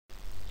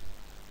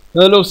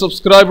Hello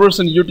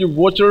subscribers and YouTube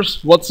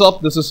watchers, what's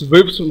up? This is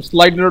Vibs from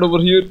slidenerd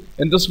over here.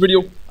 In this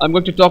video, I'm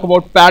going to talk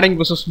about padding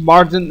versus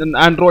margin in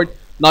Android.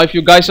 Now if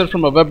you guys are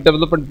from a web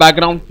development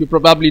background, you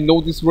probably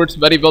know these words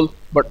very well,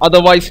 but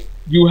otherwise,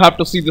 you have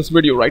to see this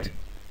video, right?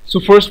 So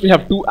first we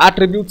have two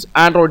attributes,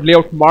 Android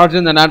layout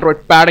margin and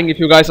Android padding. If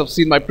you guys have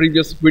seen my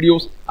previous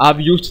videos, I've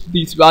used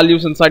these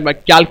values inside my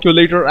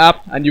calculator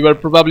app and you were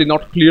probably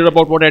not clear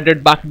about what I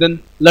did back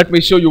then. Let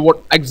me show you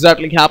what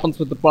exactly happens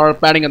with the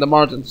padding and the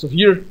margin. So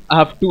here I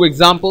have two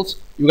examples.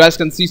 You guys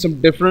can see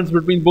some difference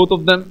between both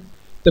of them.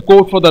 The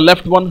code for the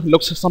left one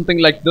looks something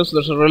like this.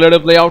 There's a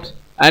relative layout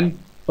and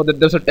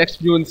there's a text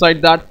view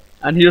inside that,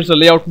 and here's a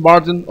layout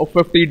margin of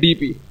 50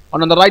 dp.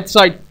 And on the right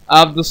side I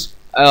have this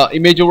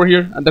image over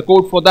here, and the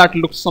code for that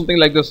looks something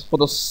like this. For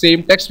the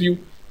same text view,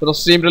 for the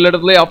same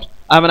relative layout,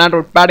 I have an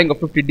Android padding of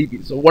 50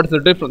 dp. So what is the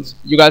difference?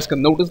 You guys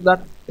can notice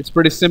that it's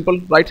pretty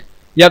simple, right?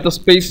 You have the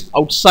space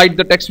outside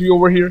the text view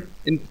over here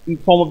in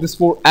form of these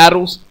four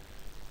arrows,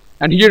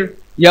 and here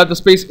you have the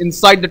space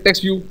inside the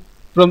text view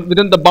from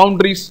within the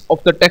boundaries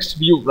of the text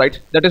view, right?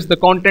 That is the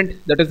content,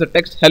 that is the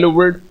text hello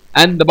world,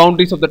 and the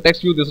boundaries of the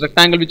text view, this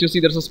rectangle which you see,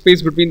 there's a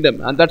space between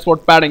them, and that's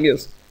what padding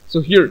is. So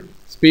here,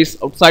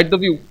 space outside the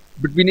view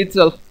between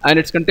itself and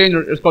its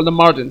container is called the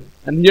margin,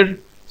 and here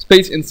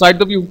space inside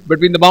the view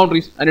between the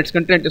boundaries and its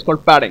content is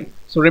called padding.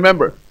 So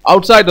remember,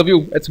 outside the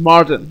view it's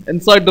margin,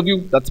 inside the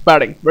view that's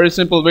padding. Very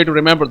simple way to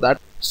remember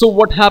that. So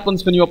what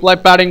happens when you apply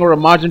padding or a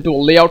margin to a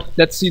layout?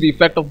 Let's see the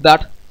effect of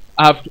that.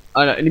 I have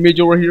an image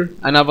over here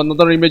and I have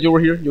another image over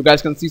here. You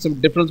guys can see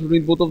some difference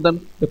between both of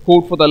them. The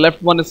code for the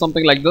left one is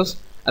something like this,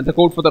 and the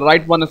code for the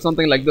right one is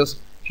something like this.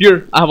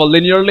 Here I have a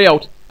linear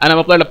layout and I've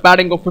applied a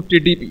padding of 50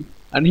 dp,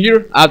 and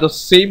here I have the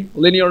same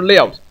linear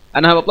layout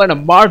and I have applied a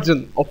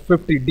margin of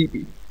 50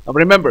 dp. Now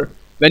remember,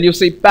 when you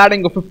say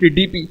padding of 50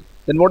 dp,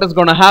 then what is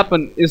going to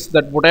happen is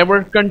that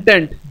whatever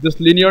content this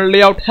linear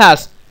layout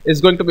has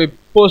is going to be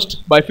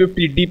pushed by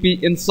 50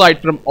 dp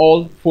inside from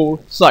all four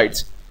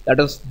sides. That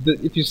is,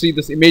 if you see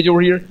this image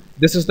over here,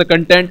 this is the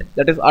content,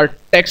 that is our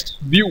text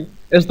view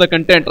is the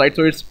content, right?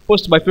 So it's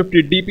pushed by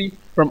 50 dp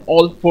from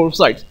all four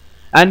sides.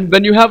 And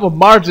when you have a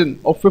margin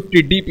of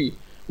 50 dp,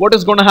 what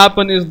is going to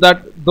happen is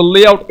that the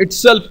layout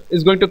itself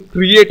is going to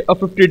create a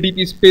 50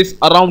 dp space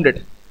around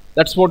it.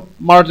 That's what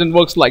margin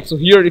works like. So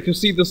here if you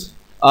see this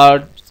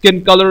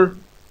skin color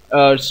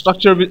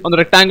structure on the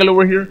rectangle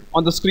over here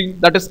on the screen,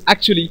 that is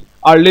actually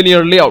our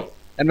linear layout.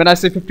 And when I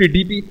say 50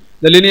 dp,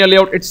 the linear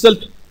layout itself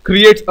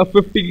creates a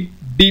 50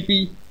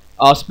 dp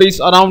space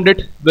around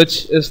it,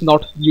 which is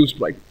not used,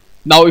 right?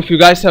 Now if you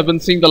guys have been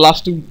seeing the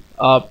last two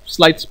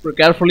slides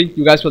carefully,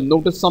 you guys will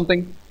notice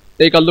something.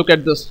 Take a look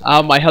at this. I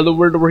have my hello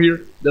world over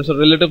here, there's a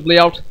relative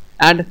layout,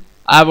 and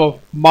I have a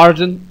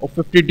margin of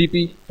 50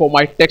 dp for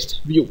my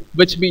text view,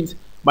 which means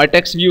my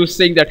text view is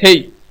saying that,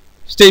 hey,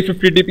 stay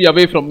 50 dp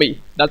away from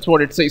me. That's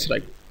what it says,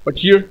 right? But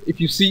here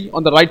if you see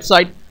on the right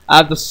side, I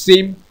have the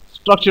same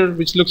structure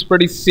which looks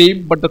pretty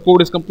same, but the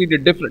code is completely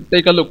different.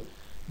 Take a look.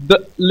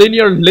 The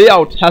linear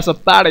layout has a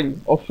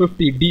padding of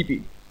 50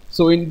 dp.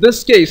 So in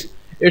this case,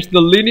 it's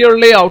the linear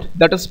layout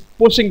that is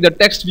pushing the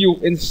text view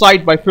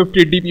inside by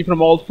 50 dp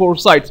from all four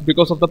sides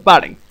because of the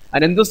padding.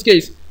 And in this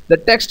case, the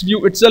text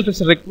view itself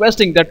is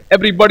requesting that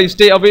everybody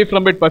stay away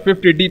from it by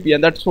 50 dp,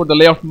 and that's what the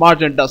layout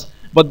margin does.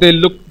 But they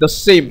look the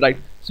same, right?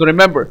 So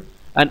remember,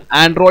 an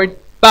Android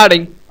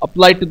padding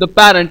applied to the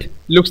parent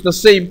looks the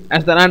same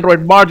as the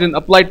Android margin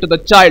applied to the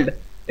child,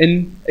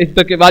 if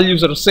the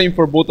values are the same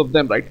for both of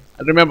them, right?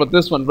 And remember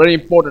this one very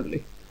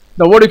importantly.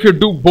 Now what if you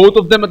do both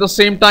of them at the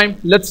same time?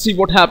 Let's see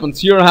what happens.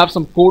 Here I have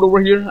some code over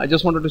here. I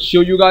just wanted to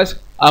show you guys.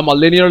 I'm a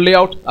linear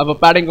layout. I have a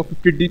padding of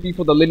 50 dp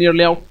for the linear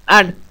layout,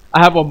 and I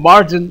have a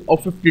margin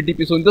of 50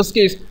 dp. So in this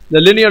case, the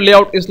linear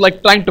layout is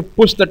like trying to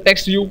push the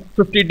text view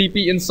 50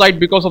 dp inside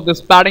because of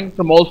this padding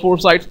from all four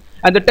sides.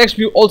 And the text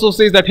view also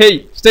says that,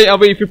 hey, stay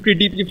away 50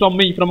 dp from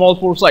me from all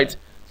four sides.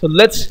 So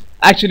let's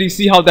actually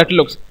see how that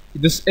looks.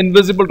 This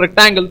invisible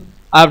rectangle,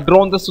 I have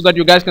drawn this so that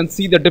you guys can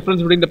see the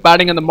difference between the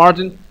padding and the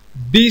margin.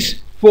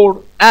 These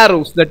four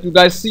arrows that you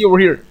guys see over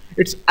here,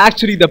 it's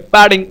actually the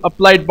padding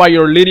applied by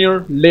your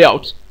linear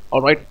layouts.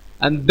 Alright,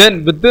 and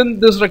then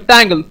within this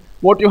rectangle,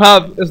 what you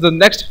have is the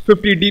next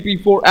 50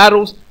 dp 4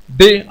 arrows.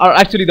 They are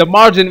actually the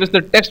margin which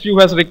the text view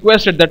has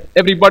requested that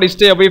everybody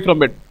stay away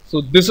from it.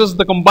 So this is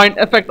the combined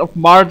effect of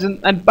margin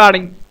and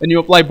padding when you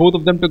apply both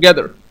of them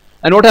together.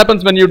 And what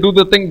happens when you do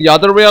the thing the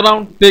other way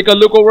around? Take a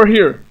look over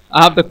here.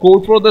 I have the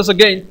code for this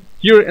again.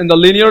 Here in the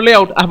linear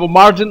layout, I have a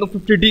margin of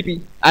 50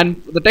 dp,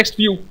 and the text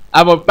view, I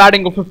have a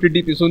padding of 50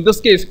 dp. So in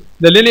this case,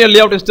 the linear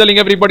layout is telling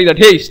everybody that,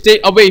 hey, stay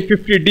away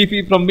 50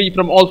 dp from me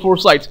from all four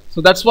sides. So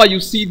that's why you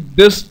see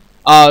this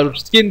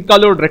skin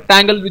colored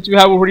rectangle which you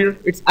have over here.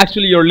 It's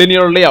actually your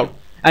linear layout.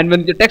 And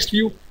when the text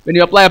view, when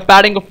you apply a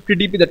padding of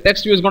 50 dp, the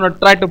text view is going to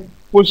try to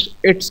push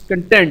its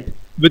content,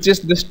 which is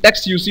this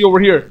text you see over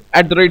here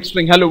at the rate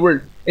string hello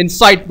world,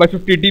 inside by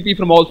 50 dp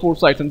from all four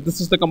sides, and this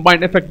is the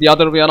combined effect the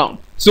other way around.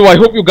 So I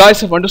hope you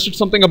guys have understood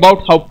something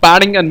about how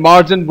padding and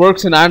margin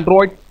works in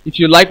Android. If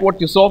you like what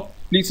you saw,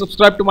 Please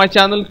subscribe to my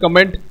channel,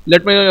 comment,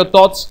 let me know your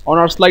thoughts on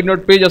our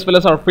slidenerd page as well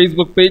as our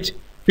Facebook page.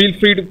 Feel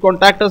free to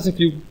contact us if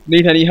you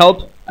need any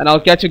help, and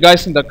I'll catch you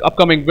guys in the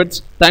upcoming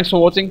vids. Thanks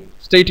for watching.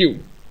 Stay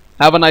tuned.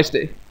 Have a nice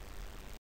day.